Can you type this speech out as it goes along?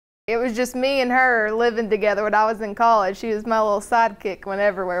It was just me and her living together when I was in college. She was my little sidekick went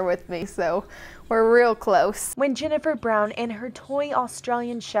everywhere with me, so we're real close. When Jennifer Brown and her toy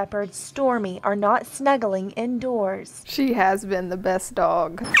Australian Shepherd, Stormy, are not snuggling indoors, she has been the best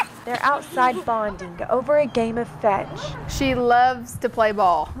dog. They're outside bonding over a game of fetch. She loves to play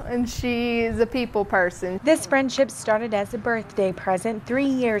ball, and she is a people person. This friendship started as a birthday present 3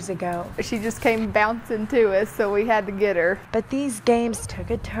 years ago. She just came bouncing to us, so we had to get her. But these games took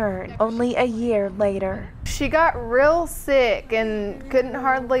a turn only a year later. She got real sick and couldn't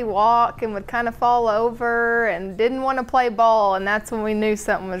hardly walk and would kind of fall over and didn't want to play ball, and that's when we knew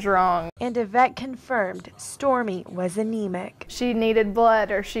something was wrong. And a vet confirmed Stormy was anemic. She needed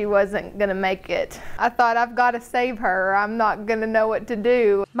blood or she wasn't going to make it. I thought, I've got to save her. I'm not going to know what to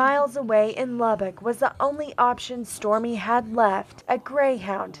do. Miles away in Lubbock was the only option Stormy had left, a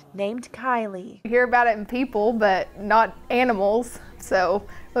greyhound named Kylie. You hear about it in people, but not animals. So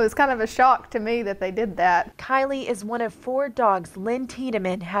it was kind of a shock to me that they did that. Kylie is one of 4 dogs Lynn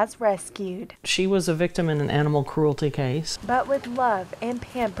Tiedemann has rescued. She was a victim in an animal cruelty case. But with love and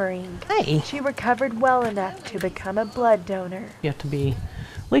pampering, Hey, she recovered well enough to become a blood donor. you have to be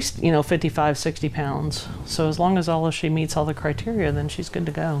at least, 55, 60 pounds. So as long as she meets all the criteria, then she's good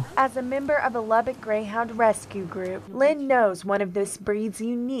to go. As a member of a Lubbock Greyhound Rescue Group, Lynn knows one of this breed's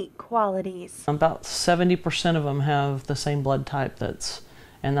unique qualities. About 70% of them have the same blood type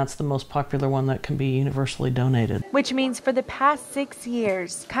and that's the most popular one that can be universally donated. Which means for the past 6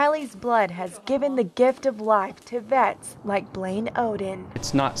 years, Kylie's blood has given the gift of life to vets like Blaine Odin.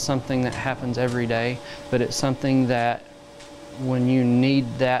 It's not something that happens every day, but it's something that when you need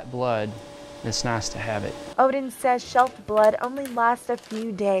that blood, it's nice to have it. Odin says shelf blood only lasts a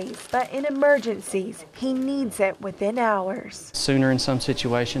few days, but in emergencies, he needs it within hours. Sooner in some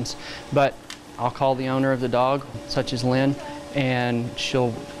situations, but I'll call the owner of the dog, such as Lynn, and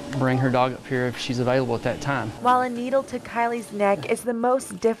she'll bring her dog up here if she's available at that time. While a needle to Kylie's neck is the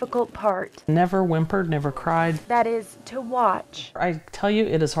most difficult part. Never whimpered, never cried. That is, to watch. I tell you,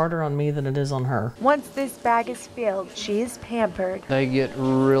 it is harder on me than it is on her. Once this bag is filled, she is pampered. They get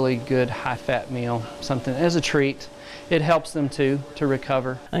really good high-fat meal, something as a treat. It helps them to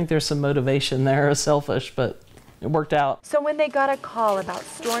recover. I think there's some motivation there, it's selfish, but it worked out. So when they got a call about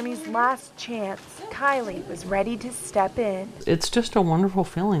Stormy's last chance, Kylie was ready to step in. It's just a wonderful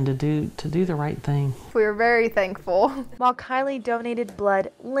feeling to do the right thing. We were very thankful. While Kylie donated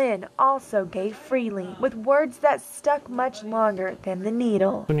blood, Lynn also gave freely, with words that stuck much longer than the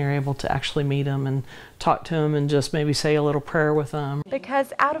needle. When you're able to actually meet them and talk to them and just maybe say a little prayer with them.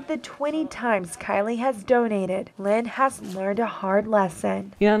 Because out of the 20 times Kylie has donated, Lynn has learned a hard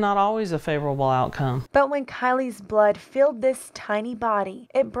lesson. Not always a favorable outcome. But when Kylie's blood filled this tiny body,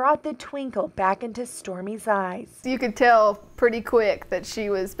 it brought the twinkle back into Stormy's eyes. You could tell pretty quick that she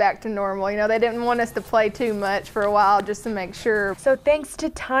was back to normal. They didn't want us to play too much for a while just to make sure. So thanks to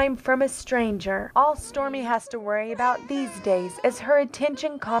time from a stranger, all Stormy has to worry about these days is her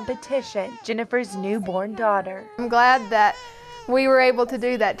attention competition, Jennifer's newborn daughter. I'm glad that we were able to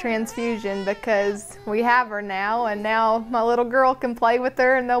do that transfusion because we have her now, and now my little girl can play with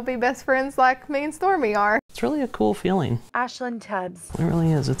her and they'll be best friends like me and Stormy are. It's really a cool feeling. Ashlyn Tubbs. It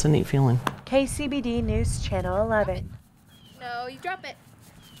really is. It's a neat feeling. KCBD News Channel 11. No, you drop it.